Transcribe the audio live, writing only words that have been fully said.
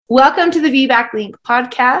Welcome to the VBAC Link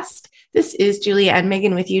podcast. This is Julia and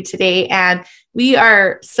Megan with you today, and we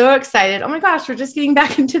are so excited. Oh my gosh, we're just getting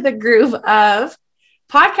back into the groove of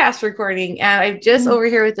podcast recording, and I'm just over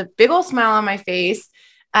here with a big old smile on my face.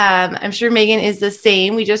 I'm sure Megan is the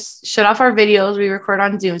same. We just shut off our videos. We record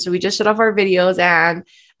on Zoom, so we just shut off our videos, and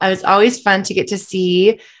it's always fun to get to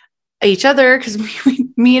see each other because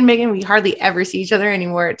me and Megan, we hardly ever see each other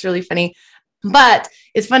anymore. It's really funny. But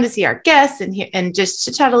it's fun to see our guests and just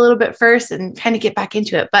chit chat a little bit first and kind of get back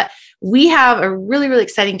into it. But we have a really, really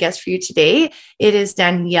exciting guest for you today. It is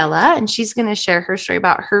Daniela, and she's going to share her story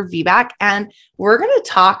about her VBAC. And we're going to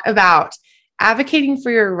talk about advocating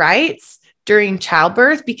for your rights during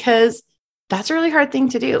childbirth, because that's a really hard thing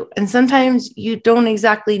to do. And sometimes you don't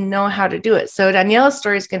exactly know how to do it. So Daniela's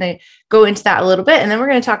story is going to go into that a little bit, and then we're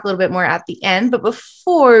going to talk a little bit more at the end. But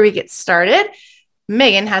before we get started,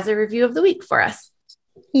 Megan has a review of the week for us.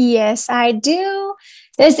 Yes, I do.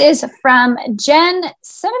 This is from Jen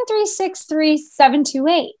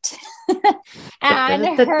 7363728.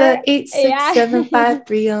 And her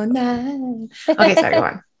 8675309. Okay, sorry,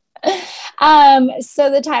 go on. So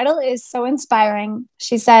the title is so inspiring.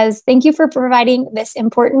 She says, "Thank you for providing this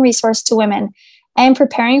important resource to women. I am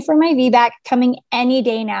preparing for my VBAC coming any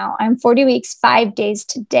day now. I'm 40 weeks, 5 days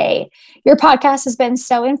today. Your podcast has been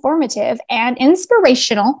so informative and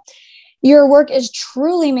inspirational. Your work is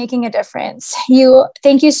truly making a difference.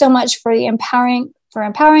 Thank you so much for empowering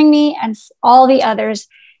me and all the others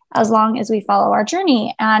as long as we follow our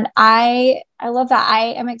journey." And I love that. I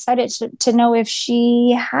am excited to know if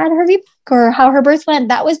she had her VBAC or how her birth went.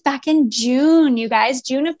 That was back in June, you guys,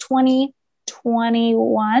 June of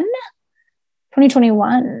 2021.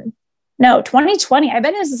 2021. No, 2020. I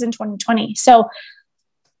bet this is in 2020. So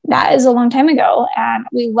that is a long time ago. And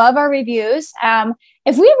we love our reviews.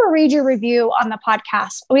 If we ever read your review on the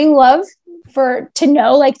podcast, we love to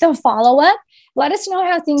know like the follow-up. Let us know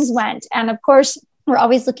how things went. And of course, we're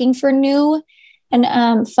always looking for new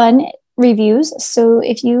and fun reviews. So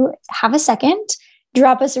if you have a second,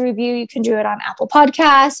 drop us a review. You can do it on Apple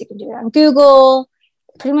Podcasts. You can do it on Google,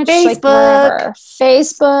 pretty much Facebook,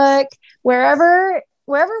 wherever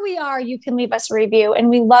we are, you can leave us a review, and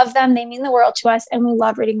we love them. They mean the world to us, and we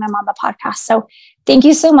love reading them on the podcast. So thank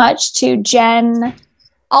you so much to Jen.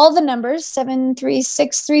 All the numbers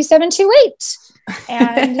 7363728.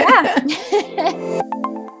 And yeah.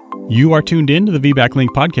 You are tuned in to the VBAC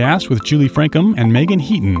Link podcast with Julie Frankham and Megan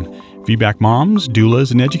Heaton, VBAC moms,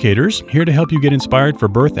 doulas, and educators, here to help you get inspired for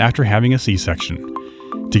birth after having a C-section.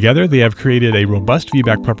 Together, they have created a robust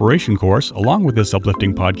VBAC preparation course along with this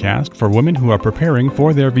uplifting podcast for women who are preparing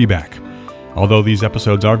for their VBAC. Although these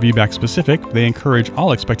episodes are VBAC specific, they encourage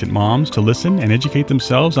all expectant moms to listen and educate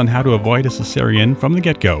themselves on how to avoid a cesarean from the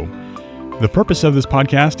get-go. The purpose of this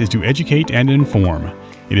podcast is to educate and inform.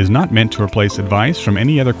 It is not meant to replace advice from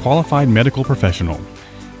any other qualified medical professional.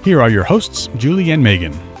 Here are your hosts, Julie and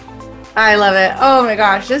Megan. I love it. Oh my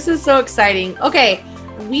gosh, this is so exciting. Okay.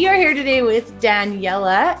 We are here today with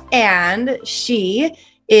Daniela, and she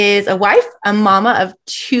is a wife, a mama of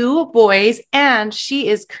 2 boys, and she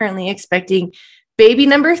is currently expecting baby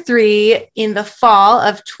number 3 in the fall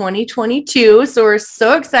of 2022. So we're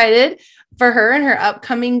so excited for her and her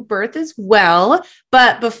upcoming birth as well.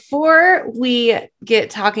 But before we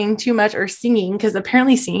get talking too much or singing, because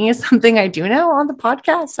apparently singing is something I do now on the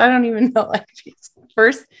podcast. I don't even know, like,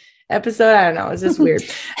 first episode, I don't know, it's just weird.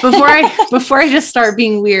 Before I just start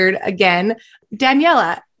being weird again,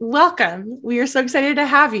 Daniela, welcome. We are so excited to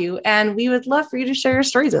have you, and we would love for you to share your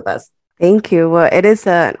stories with us. Thank you. Well, it is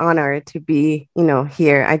an honor to be,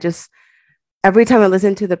 here. Every time I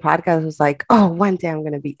listen to the podcast, I was like, oh, one day I'm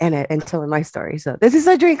going to be in it and telling my story. So this is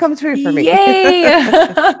a dream come true for me. Yay!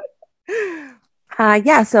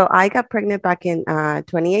 So I got pregnant back in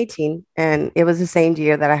 2018, and it was the same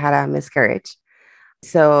year that I had a miscarriage.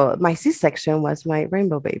 So my C-section was my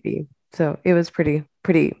rainbow baby. So it was pretty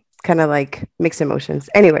kind of like mixed emotions.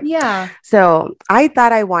 Anyway. Yeah. So I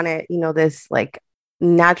thought I wanted, this like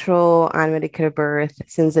natural unmedicated birth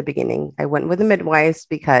since the beginning. I went with the midwives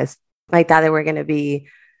because I thought they were going to be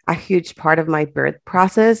a huge part of my birth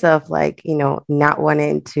process of like, not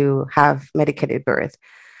wanting to have medicated birth.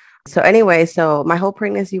 So anyway, so my whole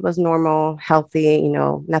pregnancy was normal, healthy,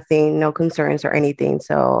 nothing, no concerns or anything.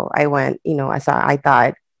 So I went, I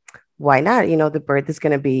thought, why not? The birth is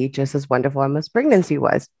going to be just as wonderful as pregnancy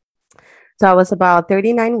was. So I was about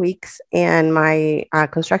 39 weeks, and my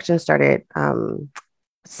construction started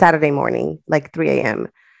Saturday morning, like 3 a.m.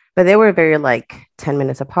 But they were very like 10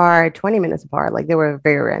 minutes apart, 20 minutes apart. Like they were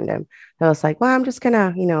very random. So I was like, well, I'm just going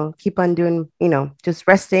to, keep on doing, just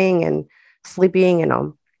resting and sleeping,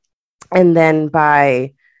 And then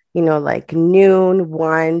by like noon,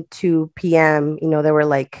 1, 2 p.m., they were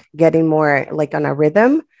like getting more like on a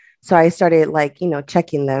rhythm. So I started like,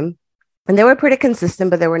 checking them, and they were pretty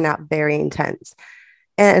consistent, but they were not very intense.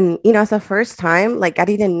 And, it's the first time, like, I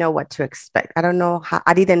didn't know what to expect. I didn't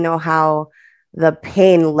know how the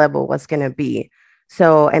pain level was going to be.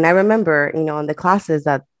 So, and I remember, in the classes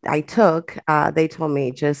that I took, they told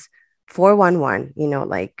me just 411,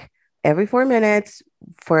 like every 4 minutes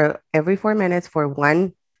for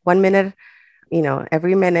 1 minute,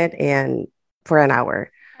 every minute and for an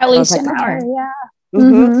hour. At So I was least like, an hour. okay.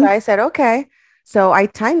 Yeah. So I said, okay. So I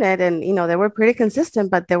timed it, and, they were pretty consistent,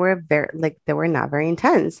 but they were not very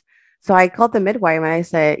intense. So I called the midwife and I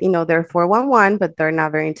said, they're 411, but they're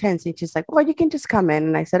not very intense. And she's like, well, you can just come in.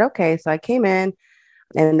 And I said, okay. So I came in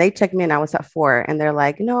and they checked me and I was at 4, and they're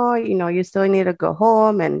like, no, you still need to go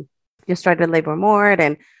home and you started labor more.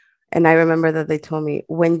 And I remember that they told me,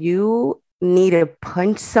 when you need to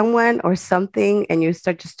punch someone or something and you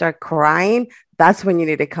start crying, that's when you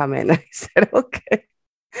need to come in. I said, okay.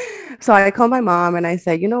 So I called my mom and I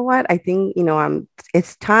said, you know what? I think,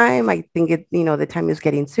 it's time. I think the time is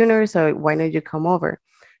getting sooner. So why don't you come over?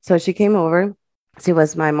 So she came over. She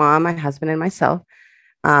was my mom, my husband, and myself.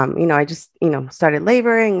 I just, started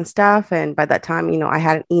laboring and stuff. And by that time, I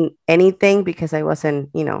hadn't eaten anything because I wasn't,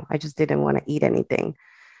 I just didn't want to eat anything.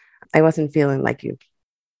 I wasn't feeling like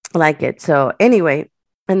it. So anyway,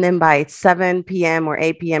 and then by 7 p.m. or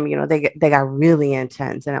 8 p.m., they got really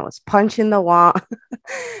intense, and I was punching the wall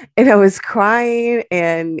and I was crying.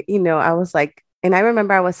 And, I was like, and I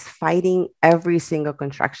remember I was fighting every single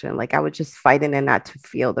contraction. Like I was just fighting and not to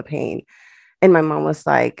feel the pain. And my mom was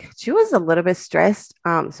like, she was a little bit stressed.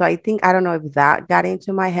 So I don't know if that got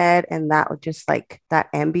into my head, and that was just like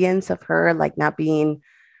that ambience of her, like not being,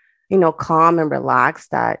 calm and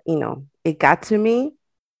relaxed, that, it got to me.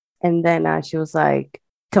 And then she was like,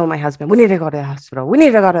 told my husband, we need to go to the hospital. We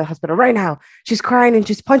need to go to the hospital right now. She's crying and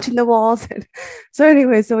she's punching the walls. So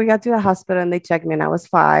anyway, so we got to the hospital and they checked me and I was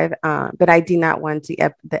 5. But I did not want the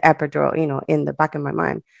epidural, in the back of my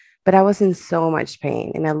mind. But I was in so much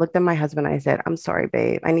pain. And I looked at my husband and I said, I'm sorry,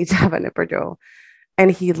 babe, I need to have an epidural. And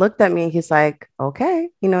he looked at me and he's like, okay,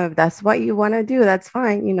 if that's what you want to do, that's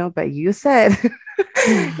fine, but you said,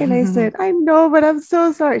 and I said, I know, but I'm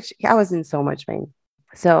so sorry. I was in so much pain.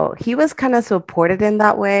 So he was kind of supported in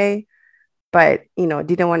that way, but,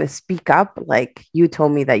 didn't want to speak up. Like, you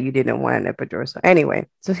told me that you didn't want an epidural. So anyway,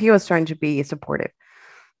 so he was trying to be supportive.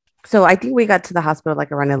 So I think we got to the hospital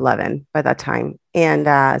like around 11 by that time.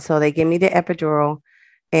 And so they gave me the epidural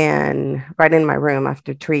and right in my room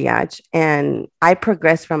after triage. And I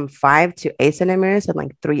progressed from 5 to 8 centimeters in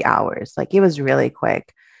like 3 hours. Like it was really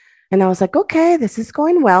quick. And I was like, okay, this is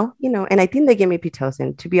going well, and I think they gave me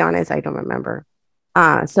Pitocin. To be honest, I don't remember.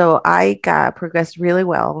 So I got progressed really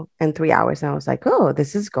well in 3 hours. And I was like, oh,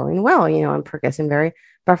 this is going well. I'm progressing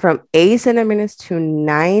but from 8 centimeters to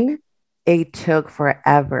 9, it took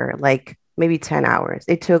forever, like maybe 10 hours.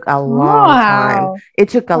 It took a long time. It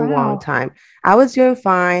took a long time. I was doing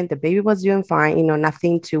fine. The baby was doing fine,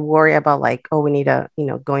 nothing to worry about, like, oh, we need to,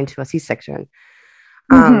 go into a C-section.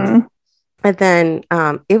 And then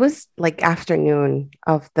it was like afternoon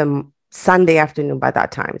of the Sunday afternoon by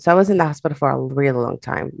that time. So I was in the hospital for a really long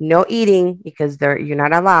time. No eating because you're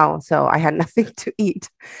not allowed. So I had nothing to eat.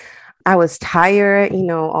 I was tired,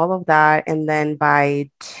 all of that. And then by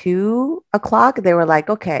 2 o'clock, they were like,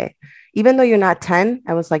 okay, even though you're not 10,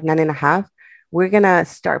 I was like 9.5, we're going to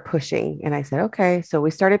start pushing. And I said, okay. So we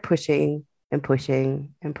started pushing and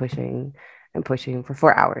pushing and pushing and pushing for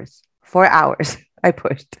 4 hours. 4 hours I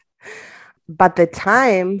pushed. But the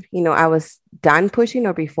time, I was done pushing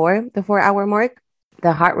or before the 4-hour mark,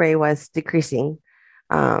 the heart rate was decreasing,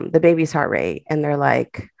 the baby's heart rate. And they're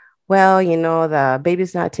like, well, the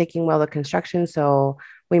baby's not taking well the construction, so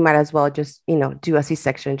we might as well just, do a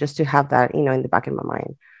C-section just to have that, in the back of my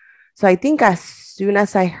mind. So I think as soon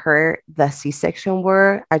as I heard the C-section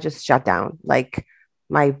word, I just shut down. Like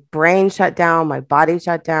my brain shut down, my body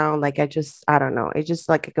shut down. Like I don't know. It's just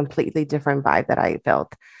like a completely different vibe that I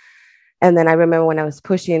felt. And then I remember when I was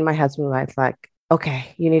pushing, my husband was like,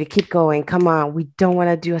 okay, you need to keep going. Come on. We don't want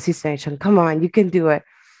to do a C-section. Come on, you can do it.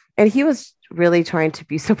 And he was really trying to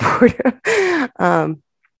be supportive. So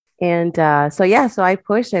I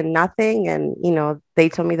pushed and nothing. And, they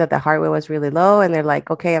told me that the heart rate was really low. And they're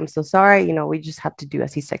like, okay, I'm so sorry. We just have to do a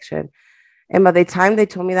C-section. And by the time they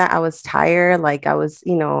told me that, I was tired. Like I was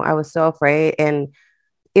so afraid. And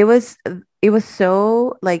it was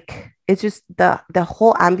so like, it's just the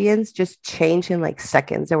whole ambience just changed in like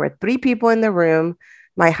seconds. There were 3 people in the room,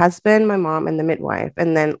 my husband, my mom, and the midwife.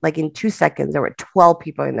 And then like in 2 seconds, there were 12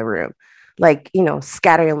 people in the room. like,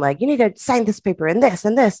 scattering, like, you need to sign this paper and this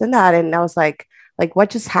and this and that. And I was like, what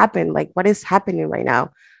just happened? Like, what is happening right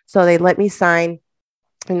now? So they let me sign,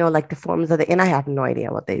 like the forms of and I have no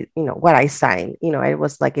idea what what I signed. I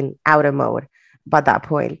was like in outer mode by that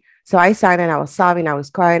point. So I signed and I was sobbing, I was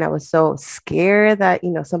crying. I was so scared that,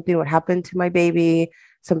 something would happen to my baby,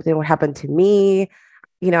 something would happen to me.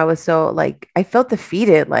 I was so like, I felt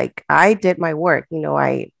defeated. Like I did my work,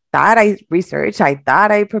 I thought I researched, I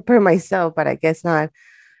thought I prepared myself, but I guess not.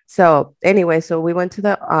 So anyway, so we went to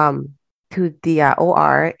the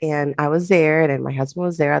OR, and I was there, and then my husband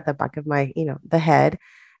was there at the back of my, the head.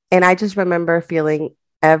 And I just remember feeling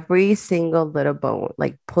every single little bone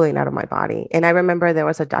like pulling out of my body. And I remember there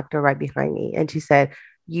was a doctor right behind me, and she said,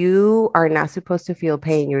 you are not supposed to feel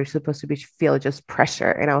pain. You're supposed to feel just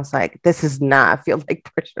pressure. And I was like, this is not feel like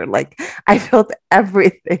pressure. Like I felt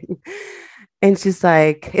everything. And she's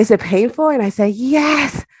like, is it painful? And I said,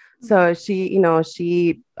 yes. So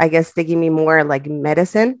she, I guess they gave me more like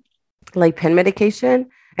medicine, like pain medication.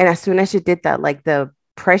 And as soon as she did that, like the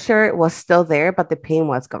pressure was still there, but the pain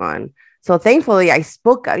was gone. So thankfully I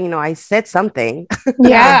spoke, I said something.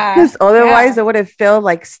 Yeah. Because otherwise it would have felt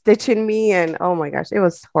like stitching me. And oh my gosh, it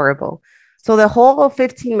was horrible. So the whole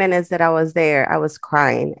 15 minutes that I was there, I was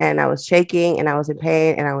crying and I was shaking and I was in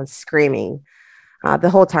pain and I was screaming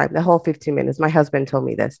the whole time, the whole 15 minutes. My husband told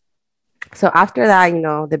me this. So after that,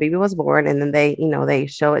 the baby was born, and then they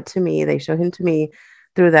show it to me. They show him to me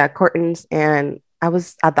through the curtains. And I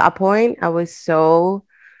was at that point, I was so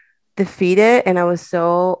defeated and I was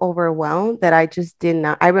so overwhelmed that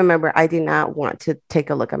I remember I did not want to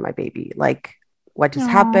take a look at my baby. Like what just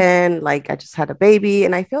happened? Like I just had a baby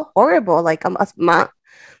and I feel horrible. Like I'm a mom.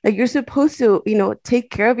 Like you're supposed to, take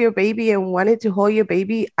care of your baby and wanted to hold your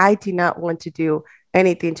baby. I did not want to do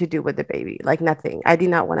anything to do with the baby, like nothing. I did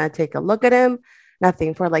not want to take a look at him,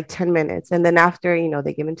 nothing for like 10 minutes. And then after,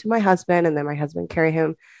 they give him to my husband, and then my husband carry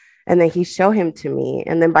him, and then he showed him to me.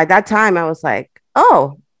 And then by that time I was like,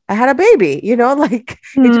 oh, I had a baby, like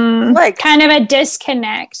it just like kind of a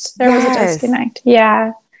disconnect. There was a disconnect.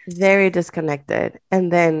 Yeah. Very disconnected.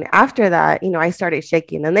 And then after that, I started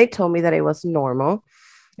shaking, and they told me that it was normal.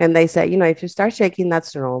 And they said, if you start shaking,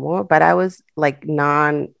 that's normal. But I was like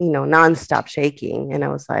nonstop shaking. And I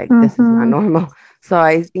was like, this is not normal. So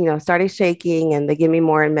I, started shaking, and they gave me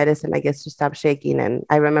more medicine, I guess, to stop shaking. And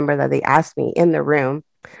I remember that they asked me in the room,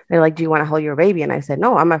 they're like, do you want to hold your baby? And I said,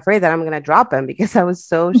 no, I'm afraid that I'm going to drop him, because I was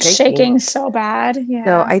so shaking so bad. Yeah.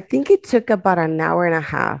 So I think it took about an hour and a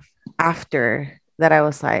half after that. I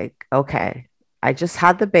was like, okay, I just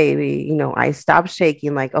had the baby. I stopped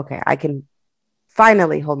shaking. Like, okay, I can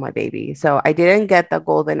finally hold my baby. So I didn't get the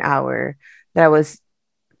golden hour that I was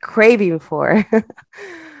craving for.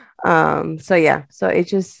 So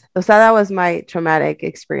that was my traumatic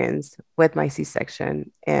experience with my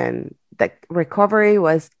C-section, and the recovery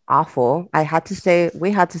was awful. We had to stay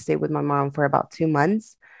with my mom for about 2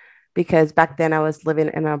 months, because back then I was living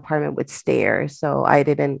in an apartment with stairs. So I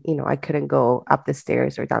didn't, I couldn't go up the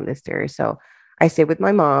stairs or down the stairs. So I stayed with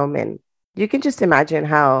my mom, and you can just imagine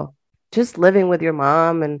how just living with your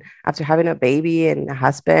mom and after having a baby and a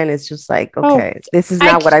husband, it's just like, okay, this is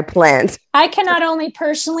not what I planned. I cannot only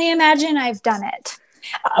personally imagine, I've done it.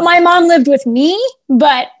 My mom lived with me,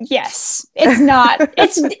 but yes, it's not, a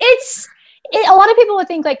lot of people would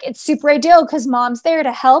think like it's super ideal because mom's there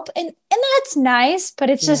to help. And that's nice, but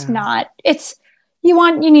it's just not,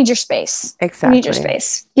 you need your space. Exactly. You need your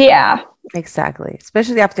space. Yeah. Exactly.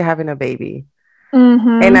 Especially after having a baby.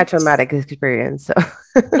 And a traumatic experience. So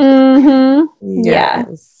yeah.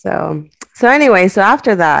 So anyway, so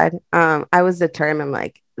after that, I was determined,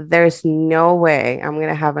 like, there's no way I'm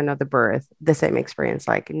gonna have another birth, the same experience.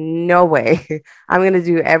 Like, no way. I'm gonna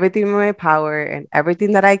do everything in my power and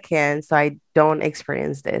everything that I can so I don't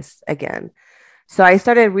experience this again. So I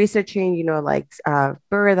started researching,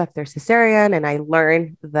 birth after cesarean, and I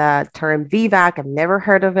learned the term VBAC. I've never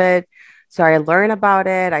heard of it. So I learned about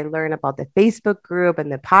it. I learned about the Facebook group and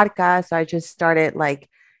the podcast. So I just started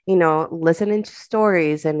listening to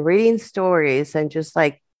stories and reading stories and just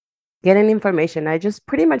like getting information. I just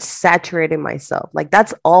pretty much saturated myself. Like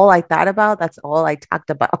that's all I thought about. That's all I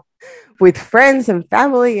talked about with friends and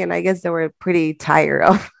family. And I guess they were pretty tired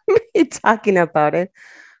of me talking about it.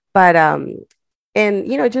 But,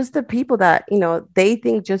 just the people that, they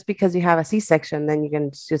think just because you have a C-section, then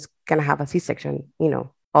you're just going to have a C-section,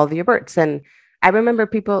 all of your births. And I remember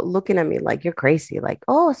people looking at me like, you're crazy. Like,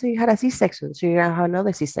 oh, so you had a C-section. So you're going to have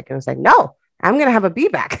another C-section. I was like, no, I'm going to have a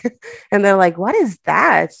VBAC. And they're like, what is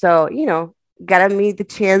that? So, got me the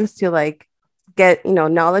chance to like get,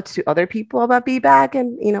 knowledge to other people about VBAC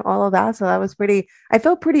and, all of that. So that was I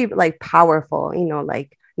felt pretty like powerful,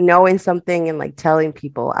 like knowing something and like telling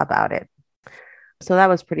people about it. So that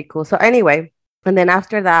was pretty cool. So anyway, and then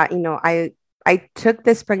after that, I took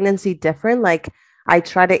this pregnancy different. Like I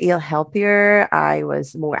tried to eat healthier. I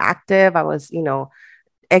was more active. I was,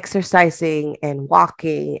 exercising and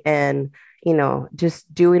walking and,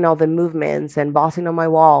 just doing all the movements and bossing on my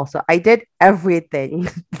wall. So I did everything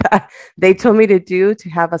that they told me to do to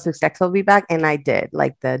have a successful VBAC. And I did,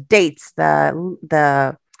 like the dates,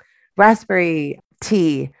 the raspberry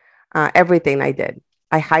tea, everything I did.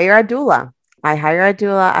 I hired a doula.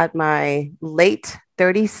 At my late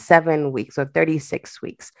 37 weeks or 36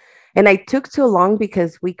 weeks. And I took too long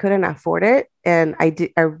because we couldn't afford it. And I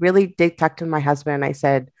really did talk to my husband and I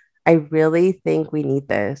said, I really think we need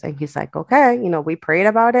this. And he's like, okay, we prayed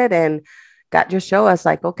about it and God just showed us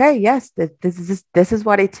like, okay, yes, this is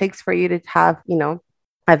what it takes for you to have,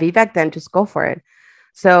 a VBAC, then just go for it.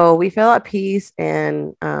 So we felt at peace.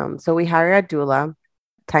 And so we hired a doula.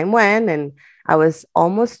 Time went and I was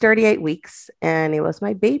almost 38 weeks and it was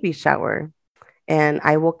my baby shower. And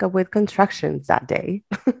I woke up with contractions that day.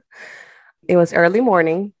 It was early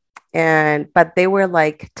morning but they were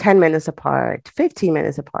like 10 minutes apart, 15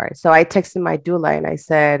 minutes apart. So I texted my doula and I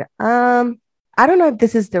said, I don't know if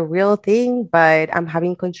this is the real thing, but I'm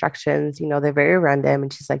having contractions, they're very random.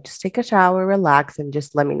 And she's like, just take a shower, relax, and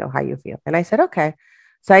just let me know how you feel. And I said, okay.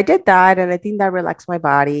 So I did that. And I think that relaxed my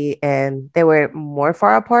body. And they were more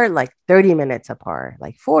far apart, like 30 minutes apart,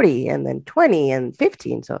 like 40 and then 20 and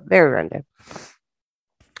 15. So very random.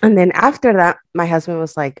 And then after that, my husband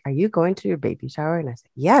was like, are you going to your baby shower? And I said,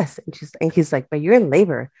 yes. And he's like, but you're in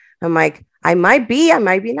labor. I'm like, I might be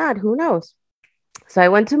not. Who knows? So I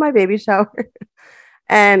went to my baby shower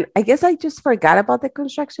and I guess I just forgot about the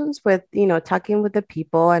contractions with, talking with the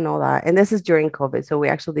people and all that. And this is during COVID. So we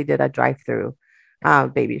actually did a drive-through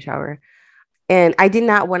baby shower. And I did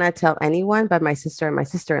not want to tell anyone but my sister and my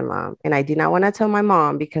sister-in-law. And I did not want to tell my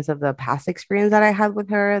mom because of the past experience that I had with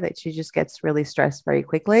her, that she just gets really stressed very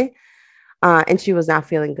quickly. And she was not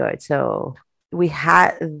feeling good. So we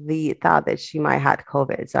had the thought that she might have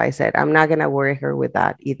COVID. So I said, I'm not going to worry her with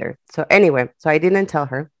that either. So anyway, so I didn't tell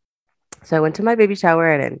her. So I went to my baby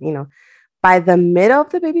shower and, by the middle of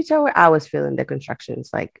the baby shower, I was feeling the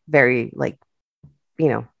contractions like very, like,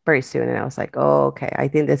 very soon. And I was like, oh, okay, I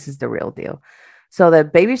think this is the real deal. So the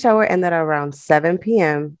baby shower ended around 7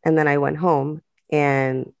 p.m. And then I went home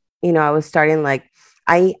and, I was starting like,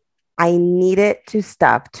 I needed to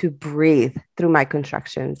stop to breathe through my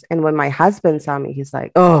contractions. And when my husband saw me, he's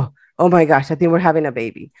like, oh my gosh, I think we're having a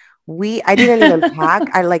baby. I didn't even pack.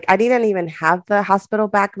 I didn't even have the hospital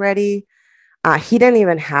bag ready. He didn't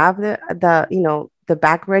even have the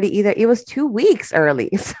bag ready either. It was 2 weeks early.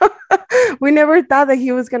 So we never thought that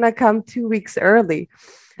he was going to come 2 weeks early.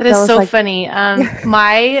 That is so funny.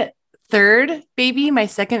 My third baby, my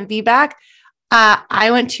second VBAC, I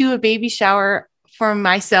went to a baby shower for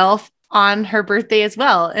myself on her birthday as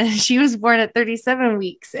well. And she was born at 37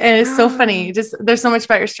 weeks. And it's so funny. Just there's so much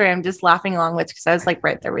about your story I'm just laughing along with because I was like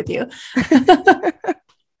right there with you.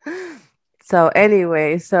 So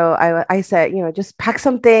anyway, so I said, just pack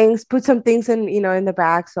some things, put some things in, in the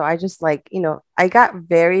bag. So I just like, I got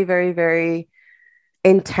very, very, very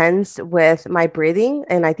intense with my breathing.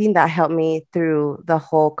 And I think that helped me through the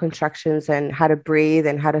whole contractions and how to breathe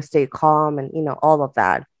and how to stay calm and, all of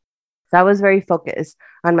that. So I was very focused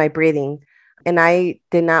on my breathing and I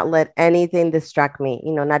did not let anything distract me,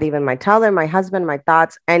 not even my toddler, my husband, my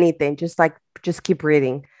thoughts, anything, just keep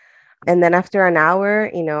breathing. And then after an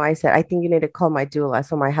hour, I said, I think you need to call my doula.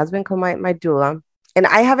 So my husband called my doula and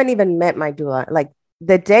I haven't even met my doula. Like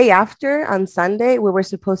the day after on Sunday, we were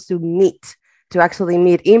supposed to actually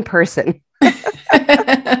meet in person. So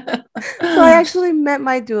I actually met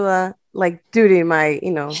my doula like during my,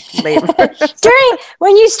 labor.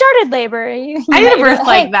 When you started labor, I did a birth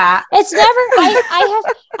like that. It's never,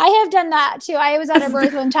 I have done that too. I was at a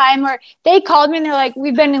birth one time where they called me and they're like,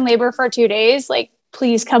 we've been in labor for 2 days. Like,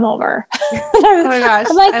 please come over. Oh my gosh.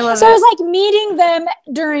 I was like meeting them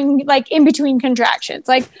during like in between contractions.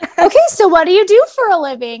 Like, okay, so what do you do for a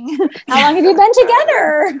living? How long have you been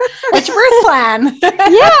together? What's your birth plan?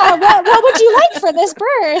 Yeah. What would you like for this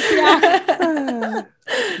birth? Yeah.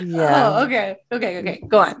 Yeah. Oh, okay.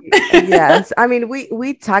 Go on. Yes. I mean,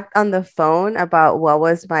 we talked on the phone about what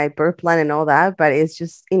was my birth plan and all that, but it's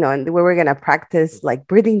just, and we were going to practice like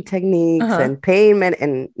breathing techniques and payment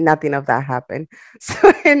and nothing of that happened.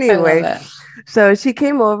 So anyway, so she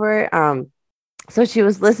came over. So she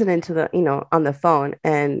was listening to the, on the phone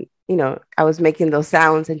and, I was making those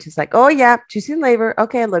sounds, and she's like, oh yeah, she's in labor.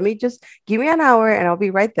 Okay, let me just give me an hour and I'll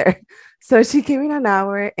be right there. So she gave me an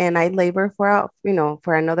hour and I labor for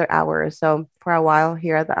another hour or so for a while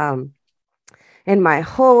here at the in my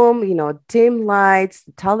home, dim lights,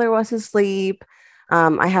 the toddler was asleep.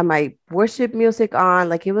 I had my worship music on.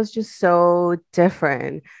 Like it was just so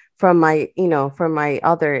different from from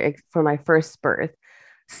my first birth.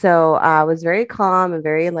 So I was very calm and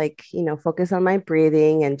very like, focused on my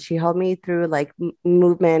breathing. And she helped me through like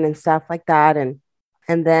movement and stuff like that. And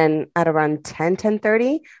then at around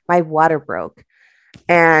 10:30, my water broke.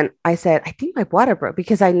 And I said, I think my water broke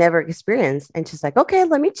because I never experienced. And she's like, okay,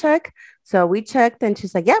 let me check. So we checked and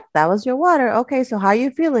she's like, yep, that was your water. Okay, so how are you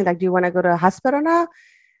feeling? Like, do you want to go to the hospital now?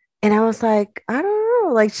 And I was like, I don't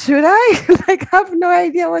know. Like, should I? Like, I have no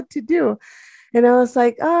idea what to do. And I was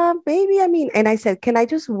like, maybe. I mean, and I said, can I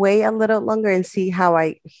just wait a little longer and see how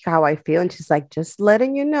I feel? And she's like, just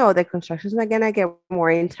letting you know the construction's not gonna get more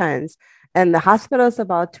intense. And the hospital is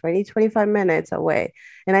about 20-25 minutes away.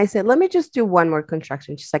 And I said, let me just do one more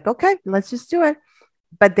contraction. She's like, okay, let's just do it.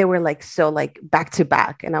 But they were like so like back to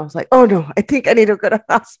back. And I was like, oh no, I think I need to go to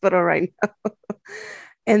the hospital right now.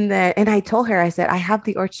 And I told her, I said, I have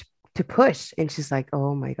the urge to push. And she's like,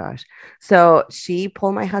 oh my gosh. So she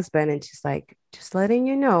pulled my husband and she's like, just letting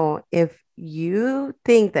you know, if you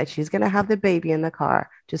think that she's going to have the baby in the car,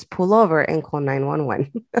 just pull over and call 911.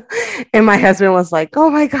 And my husband was like, oh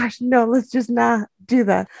my gosh, no, let's just not do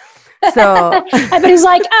that. So but he's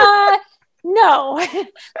like, no,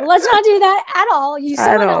 let's not do that at all.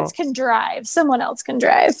 Someone else can drive. Someone else can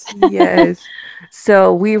drive. Yes.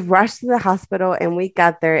 So we rushed to the hospital and we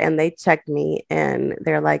got there and they checked me and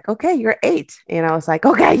they're like, okay, you're 8. And I was like,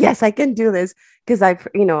 okay, yes, I can do this. Because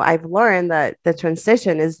I've learned that the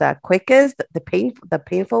transition is the quickest, the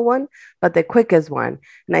painful one, but the quickest one.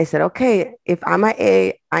 And I said, okay, if I'm an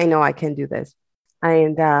A, I know I can do this.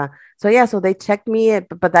 And so they checked me.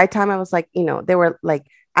 But that time I was like, they were like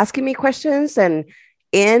asking me questions. And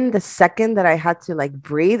in the second that I had to like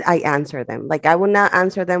breathe, I answered them. Like I would not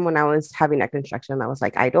answer them when I was having a contraction. I was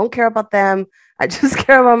like, I don't care about them. I just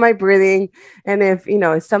care about my breathing. And if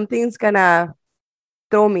something's gonna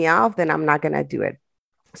throw me off, then I'm not gonna do it.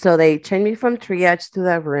 So they changed me from triage to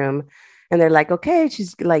the room. And they're like, okay,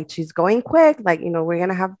 she's going quick. Like, we're going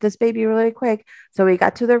to have this baby really quick. So we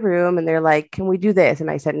got to the room and they're like, can we do this? And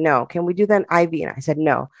I said, no. Can we do that IV? And I said,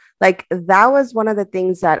 no. Like, that was one of the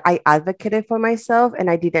things that I advocated for myself. And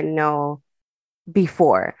I didn't know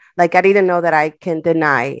before. Like, I didn't know that I can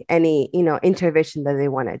deny any, intervention that they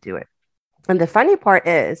want to do it. And the funny part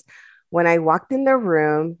is when I walked in the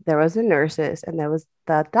room, there was the nurses and there was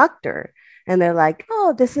the doctor. And they're like,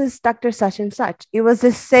 oh, this is Dr. Such and Such. It was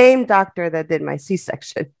the same doctor that did my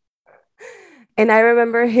C-section. And I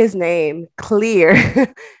remember his name clear.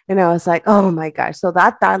 And I was like, oh my gosh. So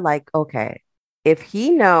that like, okay, if he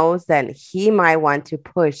knows, then he might want to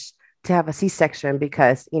push to have a C-section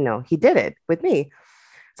because, he did it with me.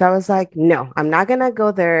 So I was like, no, I'm not going to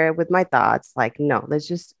go there with my thoughts. Like, no, let's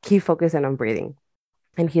just keep focusing on breathing.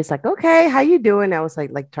 And he's like, okay, how you doing? I was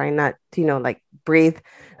like trying not to, like breathe.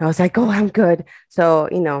 And I was like, oh, I'm good. So,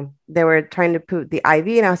 they were trying to put the IV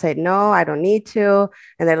and I was like, no, I don't need to.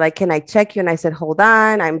 And they're like, can I check you? And I said, hold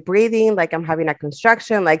on, I'm breathing. Like I'm having a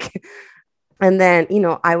contraction. Like, and then,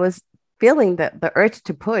 I was feeling the urge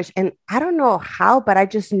to push. And I don't know how, but I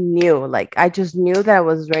just knew that I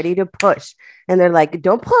was ready to push. And they're like,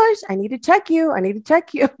 don't push. I need to check you. I need to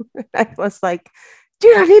check you. I was like,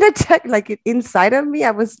 do I need to check? Like inside of me, I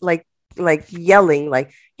was like yelling,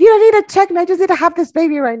 like, you don't need to check. And I just need to have this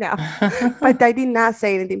baby right now. But I did not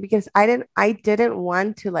say anything because I didn't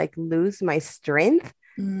want to like lose my strength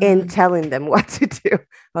in telling them what to do.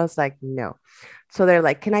 I was like, no. So they're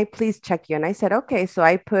like, can I please check you? And I said, okay. So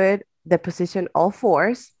I put the position all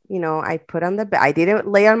fours, I put on the back. I didn't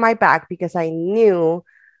lay on my back because I knew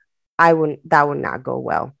that would not go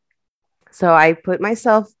well. So I put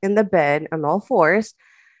myself in the bed on all fours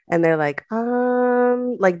and they're like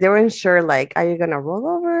they weren't sure, like, are you going to roll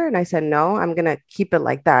over? And I said, no, I'm going to keep it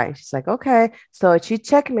like that. And she's like, okay. So she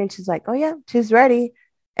checked me and she's like, oh yeah, she's ready.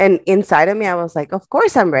 And inside of me, I was like, of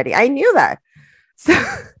course I'm ready. I knew that.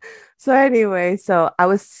 So anyway, so I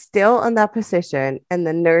was still in that position and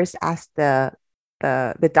the nurse asked the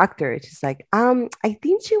doctor, she's like, I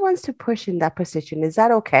think she wants to push in that position. Is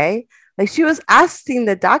that okay? Like she was asking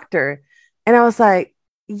the doctor. And I was like,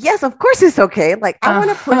 yes, of course it's okay. Like, I want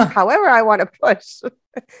to push however I want to push.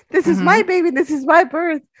 This is my baby. This is my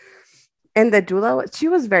birth. And the doula, she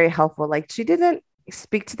was very helpful. Like, she didn't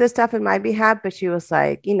speak to the stuff in my behalf, but she was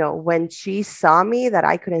like, when she saw me that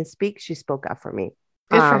I couldn't speak, she spoke up for me.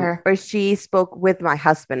 Good for her. Or she spoke with my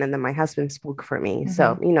husband and then my husband spoke for me.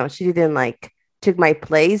 So, she didn't like took my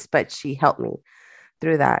place, but she helped me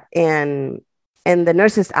through that. And the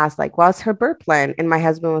nurses asked like, what's her birth plan? And my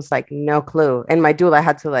husband was like, no clue. And my doula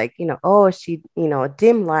had to like, she,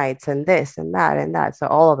 dim lights and this and that and that. So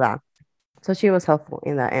all of that. So she was helpful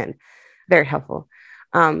in that end, very helpful.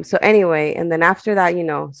 So anyway, and then after that,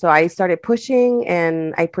 so I started pushing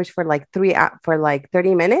and I pushed for like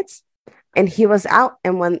 30 minutes and he was out.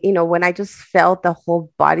 And when I just felt the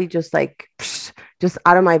whole body, just like, just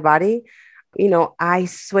out of my body, I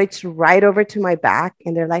switched right over to my back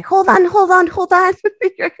and they're like, hold on. You're going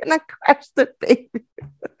to crash the baby.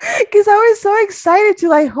 Because I was so excited to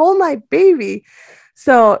like hold my baby.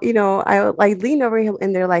 So, I like lean over him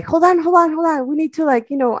and they're like, hold on. We need to like,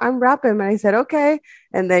 unwrap him. And I said, okay.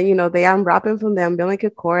 And then, they unwrap him from the umbilical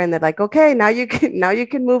cord and they're like, okay, now you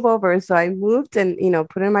can move over. So I moved and,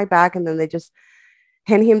 put it in my back and then they just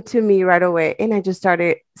hand him to me right away. And I just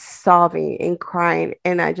started sobbing and crying.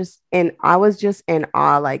 And I was just in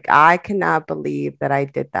awe. Like, I cannot believe that I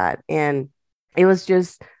did that. And it was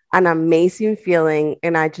just an amazing feeling.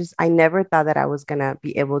 And I never thought that I was going to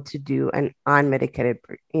be able to do an unmedicated,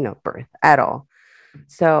 birth at all.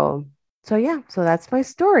 So yeah, so that's my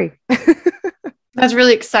story. That's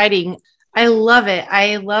really exciting. I love it.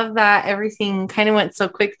 I love that everything kind of went so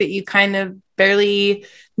quick that you kind of barely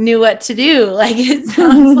knew what to do. Like it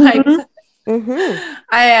sounds like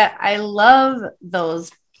I love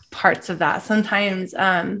those parts of that. Sometimes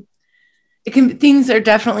things are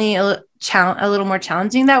definitely a little more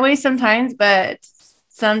challenging that way sometimes, but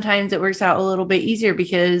sometimes it works out a little bit easier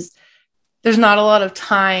because there's not a lot of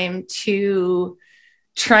time to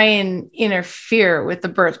try and interfere with the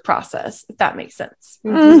birth process, if that makes sense.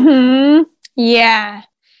 Yeah,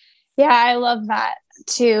 I love that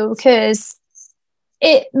too, because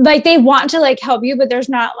it like they want to like help you, but there's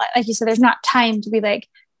not like you said, there's not time to be like,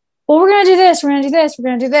 well, we're gonna do this, we're gonna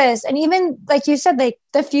do this. And even like you said, like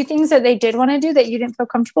the few things that they did want to do that you didn't feel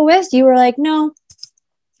comfortable with, you were like, no,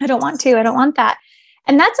 I don't want that.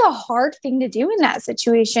 And that's a hard thing to do in that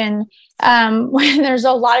situation. When there's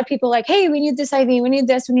a lot of people like, hey, we need this IV, we need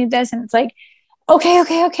this. And it's like,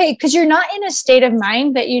 okay. Cause you're not in a state of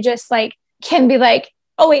mind that you just like can be like,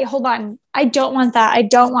 oh wait, hold on. I don't want that. I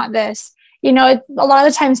don't want this. A lot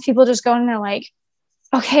of the times people just go and they're like,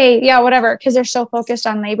 okay, yeah, whatever. Cause they're so focused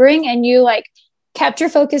on laboring, and you like kept your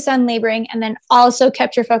focus on laboring and then also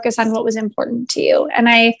kept your focus on what was important to you. And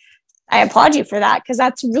I applaud you for that. Cause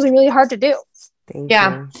that's really, really hard to do. Thank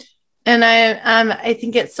you. And I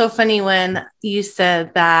think it's so funny when you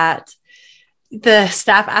said that the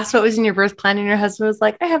staff asked what was in your birth plan and your husband was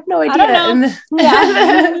like, I have no idea.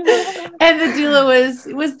 And the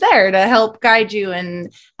doula was there to help guide you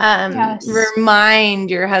and remind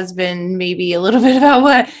your husband maybe a little bit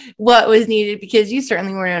about what was needed, because you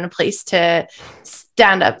certainly weren't in a place to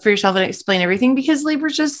stand up for yourself and explain everything, because labor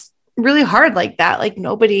is just really hard like that. Like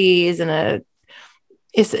nobody is in a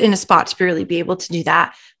spot to really be able to do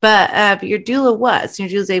that. But your doula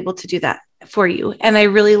was able to do that for you. And I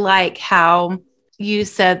really like how you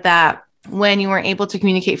said that when you weren't able to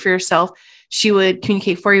communicate for yourself, she would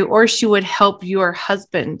communicate for you, or she would help your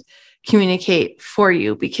husband communicate for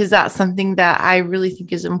you, because that's something that I really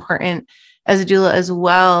think is important as a doula as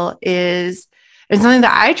well, and something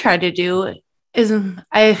that I try to do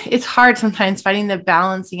it's hard sometimes finding the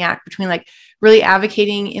balancing act between like really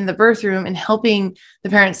advocating in the birth room and helping the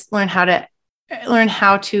parents learn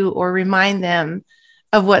how to or remind them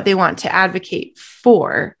of what they want to advocate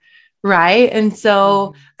for. Right. And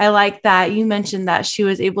so I like that you mentioned that she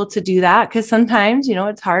was able to do that, because sometimes,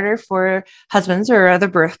 it's harder for husbands or other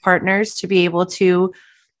birth partners to be able to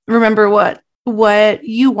remember what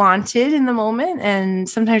you wanted in the moment. And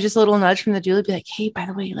sometimes just a little nudge from the doula be like, hey, by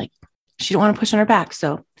the way, like, she don't want to push on her back.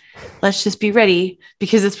 So let's just be ready,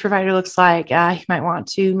 because this provider looks like he might want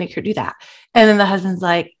to make her do that. And then the husband's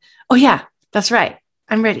like, oh yeah, that's right.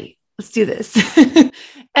 I'm ready. Let's do this.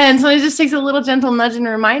 And so it just takes a little gentle nudge and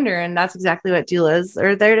reminder. And that's exactly what doulas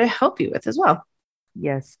are there to help you with as well.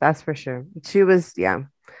 Yes, that's for sure. She was,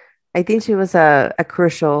 I think she was a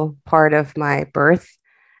crucial part of my birth.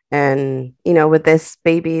 And, with this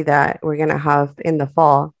baby that we're going to have in the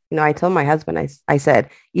fall, I told my husband, I said,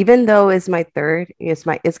 even though it's my third, it's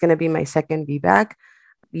going to be my second VBAC.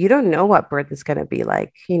 You don't know what birth is going to be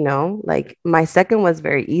like, like my second was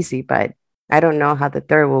very easy, but I don't know how the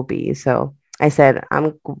third will be. So I said,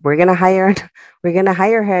 we're going to hire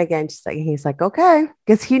her again. He's like, okay.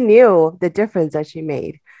 Because he knew the difference that she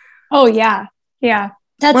made. Oh yeah. Yeah.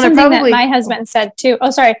 That's something that my husband said too.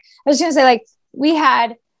 Oh, sorry. I was going to say, like, we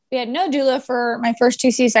had we had no doula for my first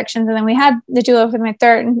 2 C-sections. And then we had the doula for my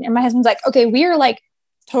third. And my husband's like, okay, we are like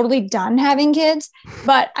totally done having kids,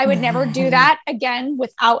 but I would never do that again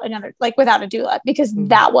without without a doula, because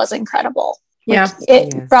that was incredible.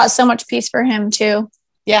 It brought so much peace for him too.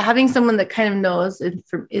 Yeah. Having someone that kind of knows and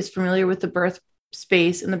is familiar with the birth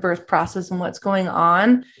space and the birth process and what's going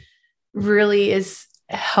on really is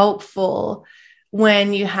helpful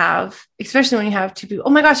when you have, especially when you have two people. Oh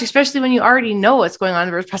my gosh, especially when you already know what's going on in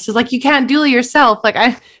the birth process. Like, you can't doula yourself.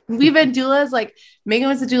 Like, we've been doulas. Like, Megan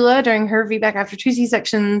was a doula during her VBAC after 2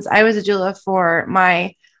 C-sections. I was a doula for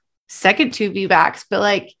my second 2 VBACs, but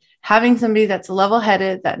like having somebody that's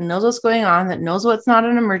level-headed, that knows what's going on, that knows what's not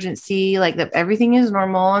an emergency, like that everything is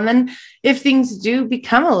normal. And then if things do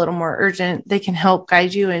become a little more urgent, they can help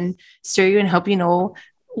guide you and steer you and help you know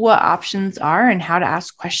what options are and how to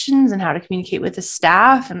ask questions and how to communicate with the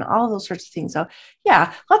staff and all those sorts of things. So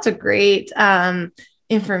yeah, lots of great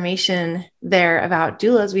information there about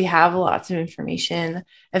doulas. We have lots of information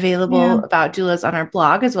available about doulas on our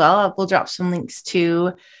blog as well. We'll drop some links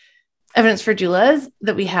to evidence for doulas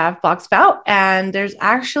that we have blogs about. And there's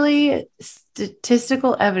actually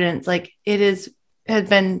statistical evidence, like has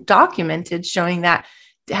been documented, showing that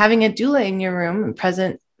having a doula in your room and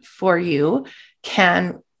present for you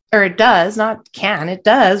it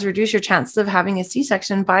does reduce your chances of having a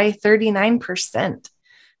C-section by 39%,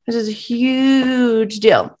 which is a huge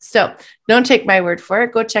deal. So don't take my word for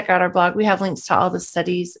it. Go check out our blog. We have links to all the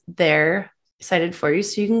studies there cited for you,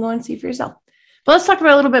 so you can go and see for yourself. But let's talk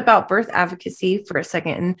about a little bit about birth advocacy for a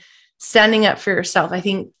second and standing up for yourself. I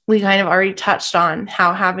think we kind of already touched on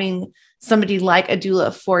how having somebody like a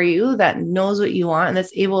doula for you that knows what you want and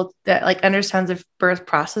that like understands the birth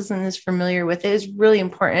process and is familiar with it is really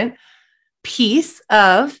important piece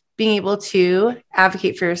of being able to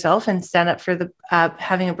advocate for yourself and stand up for the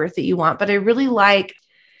having a birth that you want. But I really like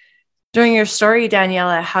during your story,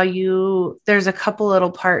 Daniela, how there's a couple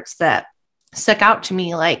little parts that stuck out to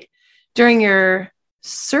me. Like during your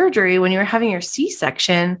surgery, when you were having your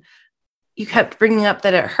C-section, you kept bringing up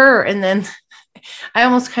that it hurt. And then I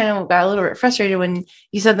almost kind of got a little bit frustrated when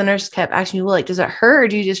you said the nurse kept asking you, well, like, does it hurt? Or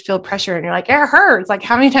do you just feel pressure? And you're like, it hurts. Like,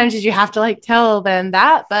 how many times did you have to like tell them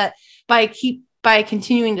that? But by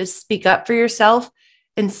continuing to speak up for yourself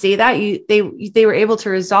and say that, they were able to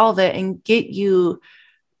resolve it and get you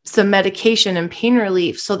some medication and pain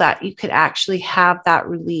relief so that you could actually have that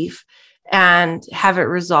relief and have it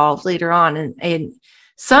resolved later on. And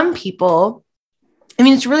some people, I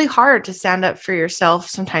mean, it's really hard to stand up for yourself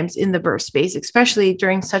sometimes in the birth space, especially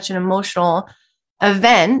during such an emotional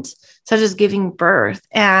event, such as giving birth.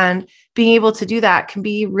 And being able to do that can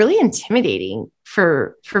be really intimidating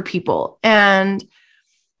for people. And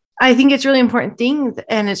I think it's a really important thing.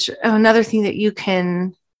 And it's another thing that you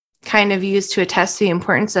can kind of use to attest to the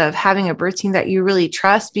importance of having a birth team that you really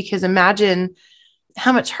trust, because imagine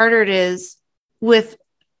how much harder it is with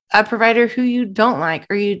a provider who you don't like,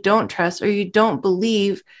 or you don't trust, or you don't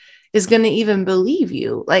believe is going to even believe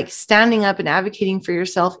you. Like standing up and advocating for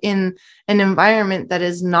yourself in an environment that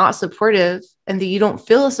is not supportive and that you don't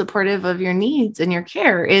feel supportive of your needs and your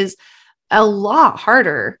care is a lot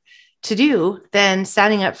harder to do than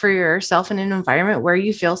standing up for yourself in an environment where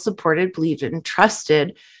you feel supported, believed, and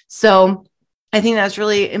trusted. So I think that's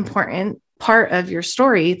really important part of your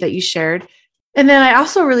story that you shared. And then I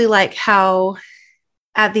also really like how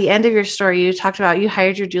at the end of your story, you talked about you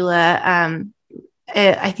hired your doula.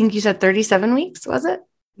 I think you said 37 weeks, was it?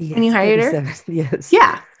 Yes, when you hired her? Yes.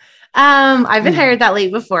 Yeah. I've been hired that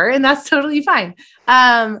late before, and that's totally fine.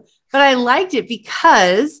 But I liked it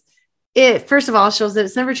because it, first of all, shows that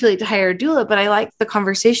it's never too late to hire a doula. But I like the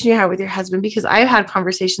conversation you had with your husband, because I've had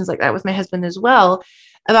conversations like that with my husband as well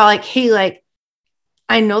about like, hey, like,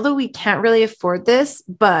 I know that we can't really afford this,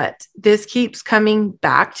 but this keeps coming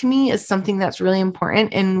back to me as something that's really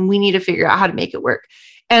important, and we need to figure out how to make it work.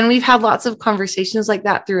 And we've had lots of conversations like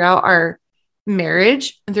that throughout our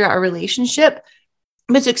marriage and throughout our relationship.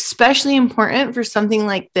 But it's especially important for something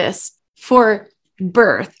like this, for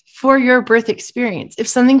birth, for your birth experience. If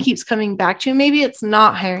something keeps coming back to you, maybe it's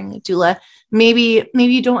not hiring a doula. Maybe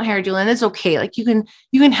you don't hire a doula, and it's okay. Like you can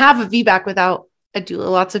have a VBAC without a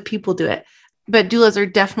doula. Lots of people do it. But doulas are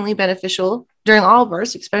definitely beneficial during all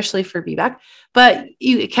births, especially for VBAC. But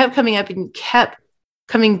it kept coming up and kept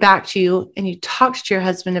coming back to you, and you talked to your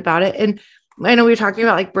husband about it. And I know we were talking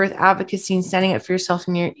about like birth advocacy and standing up for yourself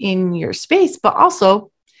in your space, but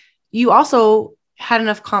also you also had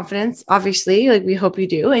enough confidence, obviously, like we hope you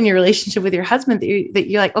do, in your relationship with your husband that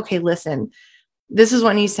you're like, okay, listen, this is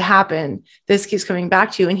what needs to happen. This keeps coming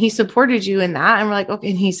back to you. And he supported you in that. And we're like, okay.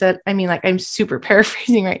 And he said, I mean, like, I'm super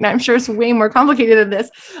paraphrasing right now. I'm sure it's way more complicated than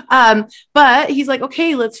this. But he's like,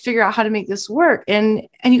 okay, let's figure out how to make this work. And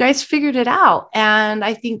you guys figured it out. And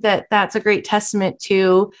I think that that's a great testament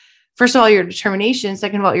to, first of all, your determination,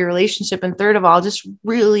 second of all, your relationship, and third of all, just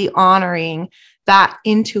really honoring that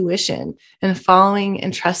intuition and following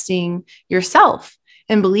and trusting yourself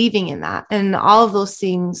and believing in that. And all of those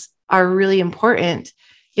things are really important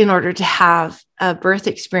in order to have a birth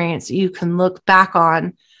experience that you can look back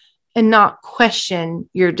on and not question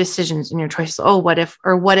your decisions and your choices. Oh, what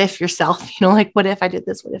if yourself, like, what if I did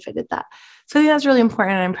this? What if I did that? So I think that's really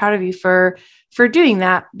important. And I'm proud of you for doing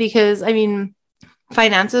that, because I mean,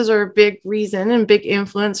 finances are a big reason and big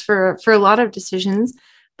influence for a lot of decisions,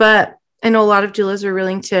 but I know a lot of doulas are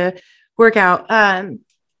willing to work out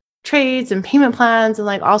trades and payment plans and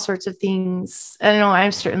like all sorts of things. I know I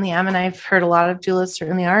certainly am. And I've heard a lot of doulas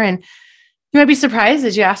certainly are. And you might be surprised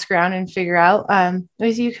as you ask around and figure out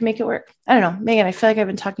ways you can make it work. I don't know, Megan, I feel like I've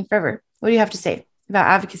been talking forever. What do you have to say about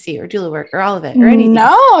advocacy or doula work or all of it or anything?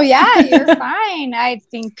 No, yeah, you're fine. I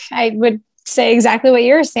think I would say exactly what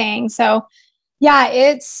you're saying. So yeah,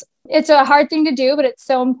 it's a hard thing to do, but it's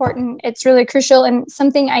so important. It's really crucial. And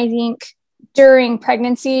something I think during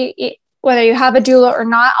pregnancy, whether you have a doula or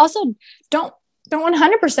not, also don't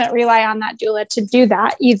 100% rely on that doula to do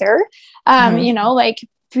that either. Like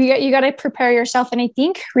you got to prepare yourself. And I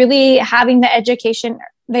think really having the education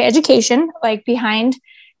like behind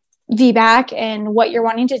VBAC and what you're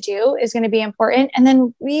wanting to do is going to be important. And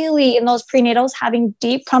then really in those prenatals, having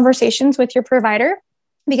deep conversations with your provider,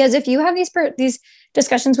 because if you have these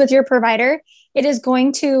discussions with your provider, it is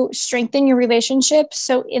going to strengthen your relationship.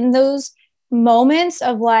 So in those moments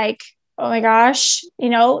of like, oh my gosh,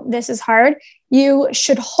 this is hard, you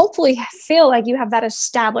should hopefully feel like you have that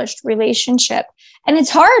established relationship. And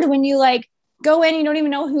it's hard when you like go in, you don't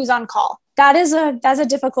even know who's on call. That's a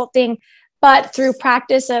difficult thing. But through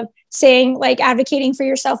practice of saying, like advocating for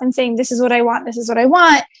yourself and saying, this is what I want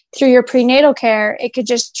through your prenatal care, it could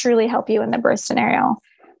just truly help you in the birth scenario.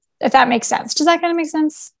 If that makes sense. Does that kind of make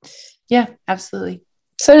sense? Yeah, absolutely.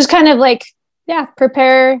 So just kind of like,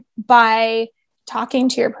 prepare by talking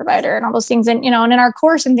to your provider and all those things. And, and in our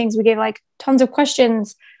course and things, we gave like tons of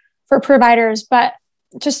questions for providers, but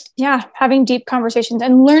just, having deep conversations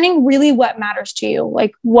and learning really what matters to you,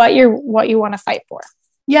 like what you want to fight for.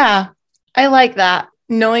 Yeah, I like that.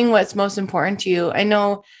 Knowing what's most important to you. I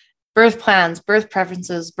know birth plans, birth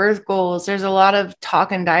preferences, birth goals. There's a lot of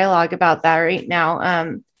talk and dialogue about that right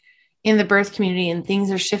now in the birth community, and things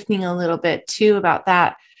are shifting a little bit too about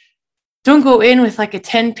that. Don't go in with like a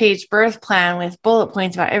 10-page birth plan with bullet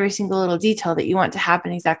points about every single little detail that you want to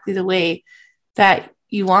happen exactly the way that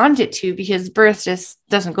you want it to, because birth just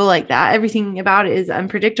doesn't go like that. Everything about it is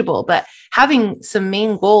unpredictable, but having some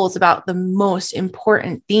main goals about the most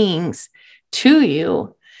important things to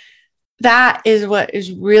you, that is what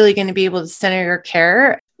is really going to be able to center your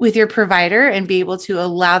care with your provider and be able to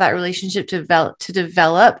allow that relationship to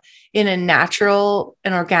develop in a natural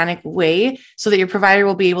and organic way, so that your provider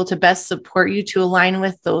will be able to best support you to align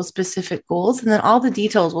with those specific goals. And then all the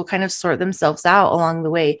details will kind of sort themselves out along the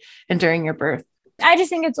way and during your birth. I just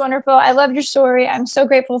think it's wonderful. I love your story. I'm so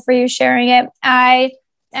grateful for you sharing it. I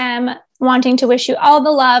am wanting to wish you all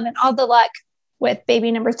the love and all the luck with baby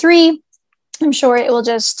number 3. I'm sure it will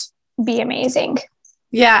just be amazing.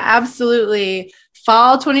 Yeah, absolutely.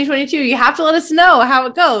 Fall 2022. You have to let us know how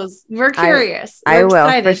it goes. We're curious. I will,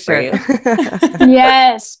 excited for sure. you.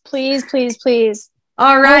 Yes, please, please, please.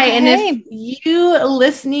 All right. Okay. And if you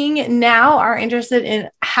listening now are interested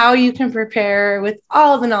in how you can prepare with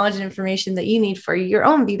all the knowledge and information that you need for your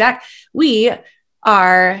own VBAC, we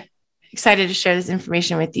are excited to share this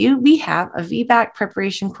information with you. We have a VBAC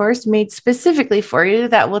preparation course made specifically for you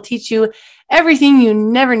that will teach you everything you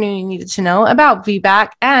never knew you needed to know about VBAC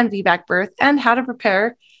and VBAC birth and how to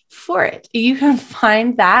prepare for it. You can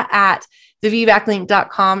find that at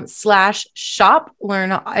thevbaclink.com/shop.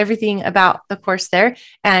 Learn everything about the course there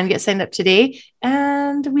and get signed up today.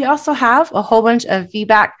 And we also have a whole bunch of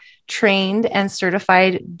VBAC trained and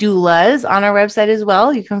certified doulas on our website as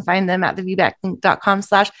well. You can find them at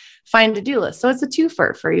thevbaclink.com/find a doula. So it's a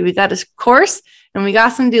twofer for you. We got a course and we got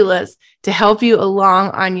some doulas to help you along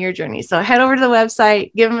on your journey. So head over to the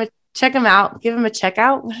website, check them out, give them a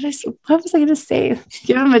checkout. What was I going to say?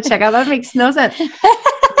 Give them a checkout. That makes no sense. Give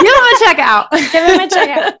them a checkout. Give them a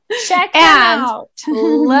checkout. Check them out.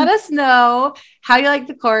 Let us know how you like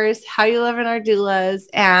the course, how you love in our doulas,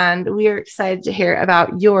 and we are excited to hear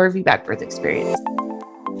about your VBAC birth experience.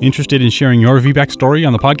 Interested in sharing your VBAC story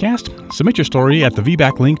on the podcast? Submit your story at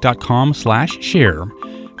thevbaclink.com/share.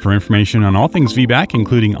 For information on all things VBAC,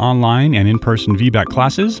 including online and in-person VBAC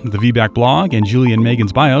classes, the VBAC blog, and Julie and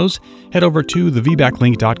Megan's bios, head over to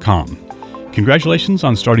thevbaclink.com. Congratulations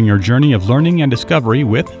on starting your journey of learning and discovery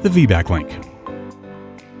with the VBAC Link.